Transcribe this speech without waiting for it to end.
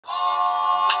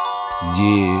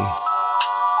Yeah,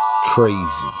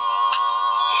 crazy.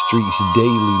 Streets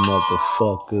daily,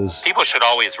 motherfuckers. People should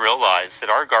always realize that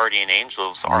our guardian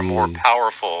angels are more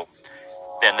powerful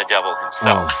than the devil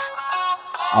himself.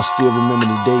 I still remember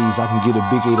the days I can get a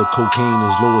big 8 of cocaine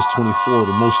as low as 24.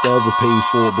 The most I ever paid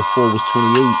for it before was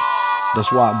 28.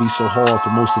 That's why it'd be so hard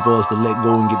for most of us to let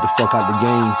go and get the fuck out the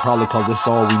game. Probably cause that's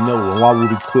all we know. And why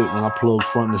would we quit when I plug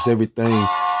frontness everything?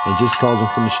 And just cause I'm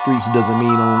from the streets doesn't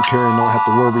mean I don't care and don't have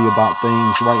to worry about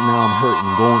things. Right now I'm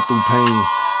hurting, going through pain,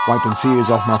 wiping tears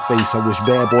off my face. I wish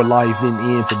Bad Boy life didn't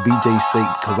end for BJ's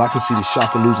sake, cause I can see the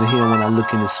shock of losing him when I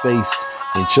look in his face.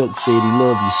 And Chuck said he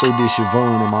loved you, so did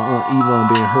Siobhan, and my Aunt Yvonne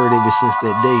been hurt ever since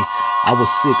that day. I was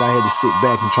sick, I had to sit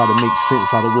back and try to make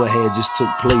sense out of what had just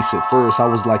took place. At first I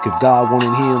was like, if God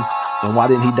wanted him, then why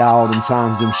didn't he die all them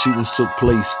times them shootings took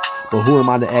place? But who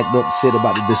am I to act upset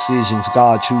about the decisions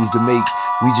God chose to make?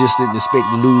 We just didn't expect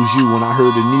to lose you. When I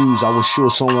heard the news, I was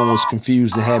sure someone was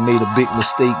confused and had made a big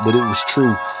mistake, but it was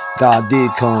true. God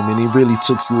did come and he really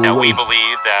took you away. Now we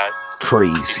believe that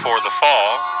before the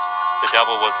fall, the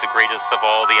devil was the greatest of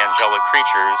all the angelic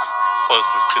creatures,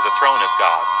 closest to the throne of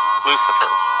God,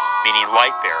 Lucifer, meaning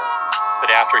light bearer. But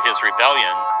after his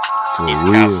rebellion, he's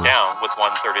cast down with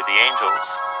 1/3 of the angels.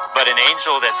 But an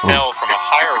angel that fell from a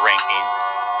higher ranking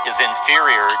is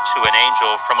inferior to an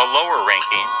angel from a lower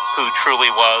ranking who truly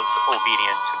was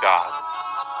obedient to God.